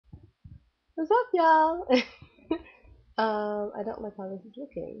What's up, y'all? I don't like how this is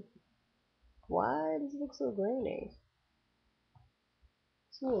looking. Why does it look so grainy?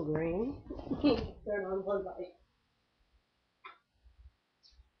 It's a little green. Turn on one light.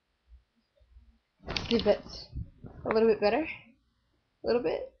 Give it a little bit better. A little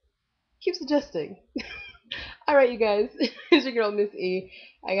bit. Keeps adjusting. All right, you guys. It's your girl Miss E.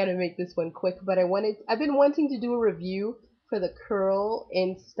 I gotta make this one quick, but I've been wanting to do a review for the Curl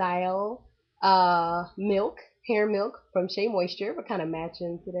and Style milk, hair milk from Shea Moisture. We're kind of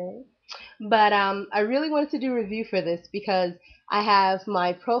matching today. But I really wanted to do a review for this because I have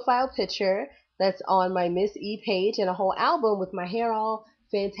my profile picture that's on my Miss E page and a whole album with my hair all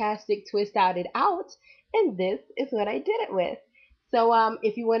fantastic, twist outed out, and this is what I did it with. So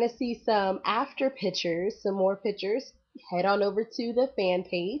if you want to see some after pictures, some more pictures, head on over to the fan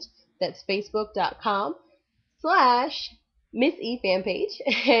page. That's facebook.com/Miss E fan page.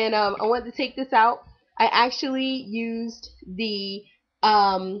 And I wanted to take this out. I actually used the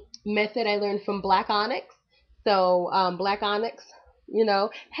method I learned from Black Onyx. So Black Onyx,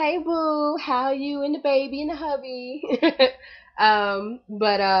 hey boo, how you and the baby and the hubby?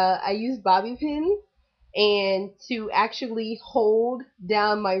 But I used bobby pins and to actually hold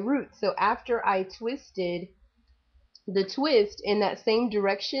down my roots. So after I twisted the twist in that same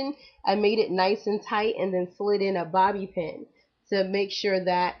direction, I made it nice and tight and then slid in a bobby pin to make sure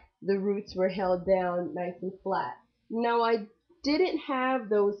that the roots were held down nice and flat. Now I didn't have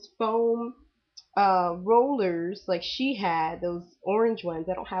those foam rollers like she had, those orange ones.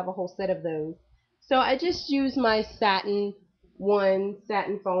 I don't have a whole set of those. So I just used my satin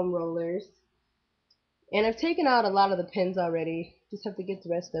foam rollers. And I've taken out a lot of the pins already. Just have to get the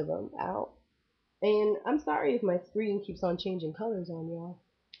rest of them out. And I'm sorry if my screen keeps on changing colors on y'all.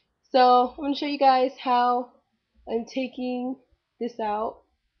 So I'm going to show you guys how I'm taking this out.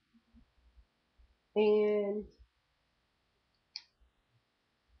 And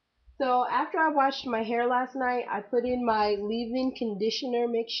so after I washed my hair last night, I put in my leave-in conditioner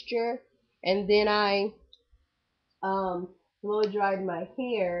mixture. And then I blow dried my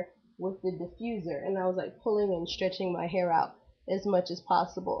hair with the diffuser. And I was like pulling and stretching my hair out as much as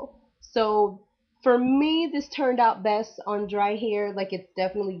possible. So for me, this turned out best on dry hair. Like it's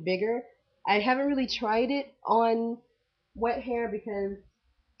definitely bigger. I haven't really tried it on wet hair because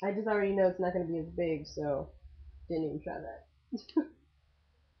I just already know it's not going to be as big. So didn't even try that.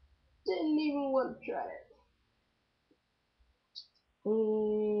 Didn't even want to try it.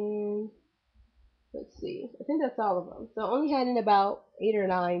 And let's see. I think that's all of them. So I only had in about 8 or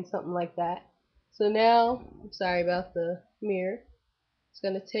 9, something like that. So now, I'm sorry about the mirror. It's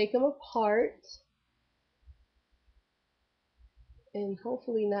going to take them apart and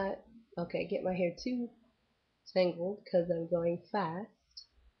hopefully not, okay, get my hair too tangled because I'm going fast.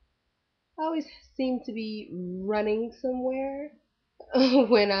 I always seem to be running somewhere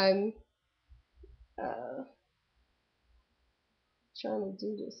when I'm uh, trying to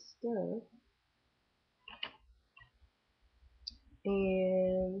do this stuff.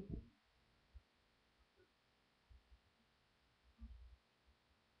 And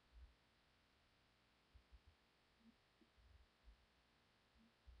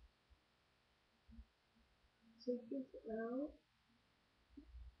take this out.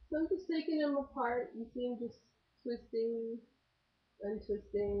 So I'm just taking them apart. You see them just twisting,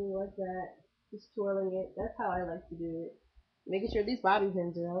 untwisting like that. Just twirling it. That's how I like to do it. Making sure these bobby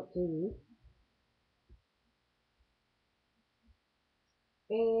pins are out too.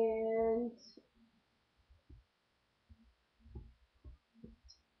 And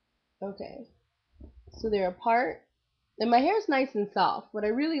okay, so they're apart. And my hair is nice and soft. What I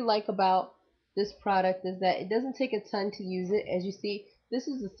really like about this product is that it doesn't take a ton to use it. As you see, this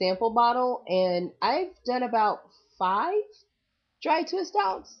is a sample bottle, and I've done about 5 dry twist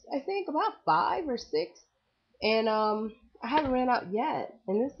outs. I think about 5 or 6, and I haven't ran out yet.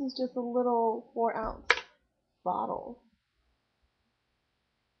 And this is just a little 4-ounce bottle.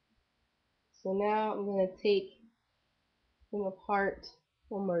 So now I'm gonna take them apart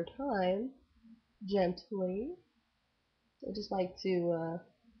one more time, gently. I just like to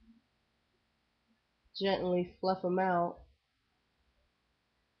gently fluff them out.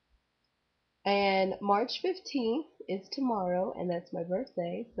 And March 15th is tomorrow, and that's my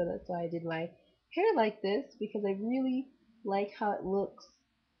birthday, so that's why I did my hair like this, because I really like how it looks.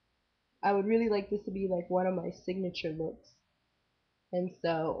 I would really like this to be like one of my signature looks. And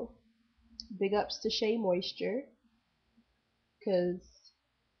so, big ups to Shea Moisture, because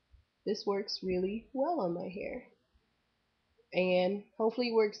this works really well on my hair. And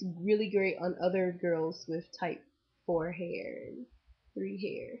hopefully works really great on other girls with type 4 hair and 3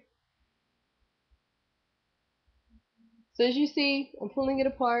 hair. So as you see, I'm pulling it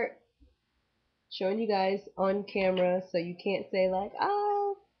apart, showing you guys on camera, so you can't say like,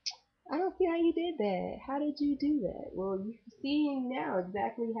 oh, I don't see how you did that. How did you do that? Well, you're seeing now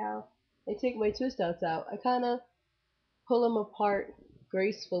exactly how I take my twist outs out. I kind of pull them apart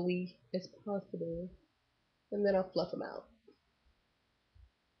gracefully as possible, and then I'll fluff them out.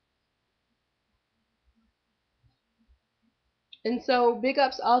 And so big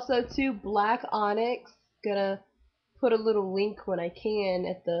ups also to Black Onyx. Gonna put a little link when I can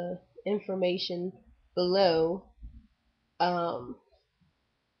at the information below. Um,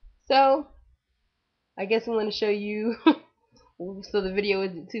 so I guess I'm gonna show you so the video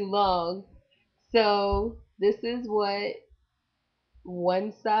isn't too long. So this is what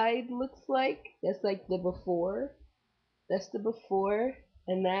one side looks like. That's like the before. That's the before,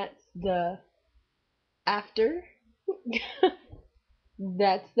 and that's the after.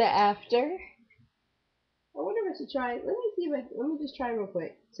 That's the after. I wonder if I should try. Let me see if I. Let me just try real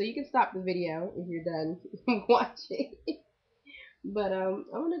quick. So you can stop the video if you're done watching. But I'm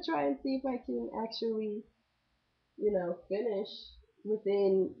gonna try and see if I can actually, finish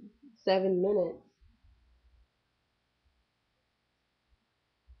within 7 minutes.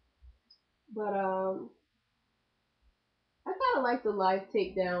 But I kind of like the live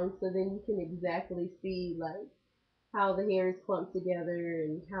takedown, so then you can exactly see like how the hair is clumped together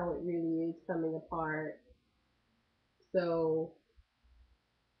and how it really is coming apart. So,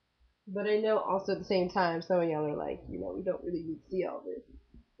 but I know also at the same time, some of y'all are like, we don't really need to see all this.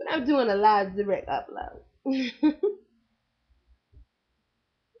 But I'm doing a live direct upload.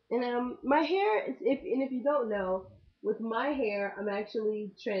 And my hair is, if you don't know, with my hair, I'm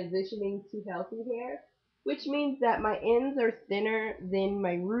actually transitioning to healthy hair, which means that my ends are thinner than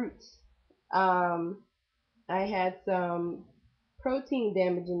my roots. Um, I had some protein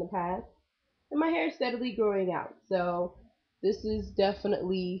damage in the past, and my hair is steadily growing out. So this is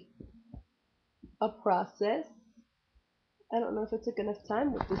definitely a process. I don't know if I took enough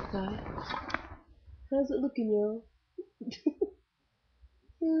time with this tie. How's it looking, y'all?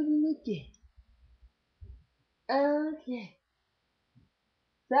 How's it looking? Okay.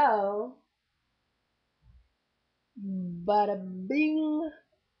 So, bada bing,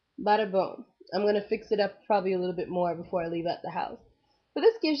 bada boom. I'm gonna fix it up probably a little bit more before I leave out the house. But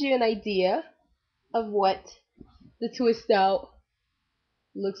this gives you an idea of what the twist out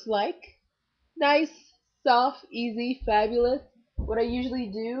looks like. Nice, soft, easy, fabulous. What I usually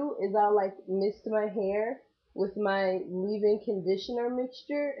do is I'll like mist my hair with my leave-in conditioner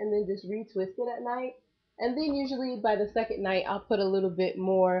mixture and then just retwist it at night. And then usually by the second night I'll put a little bit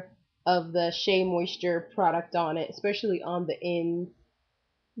more of the Shea Moisture product on it, especially on the ends.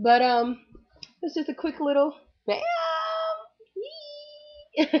 But it's just a quick little bam.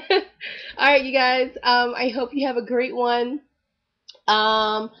 All right, you guys. I hope you have a great one.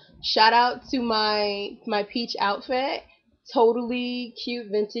 Um, Shout out to my peach outfit. Totally cute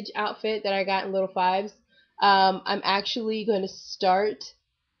vintage outfit that I got in Little Fives. I'm actually going to start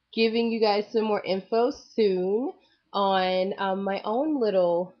giving you guys some more info soon on my own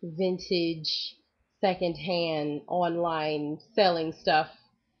little vintage secondhand online selling stuff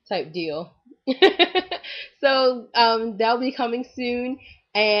type deal. So that'll be coming soon.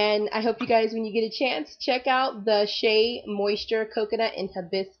 And I hope you guys, when you get a chance, check out the Shea Moisture Coconut and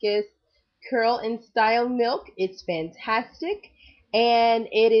Hibiscus Curl and Style Milk. It's fantastic. And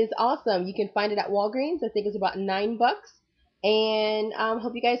it is awesome. You can find it at Walgreens. I think it's about $9. And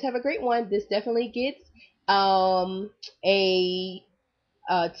hope you guys have a great one. This definitely gets a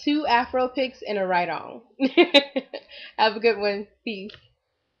 2 Afro picks and a right on. Have a good one. Peace.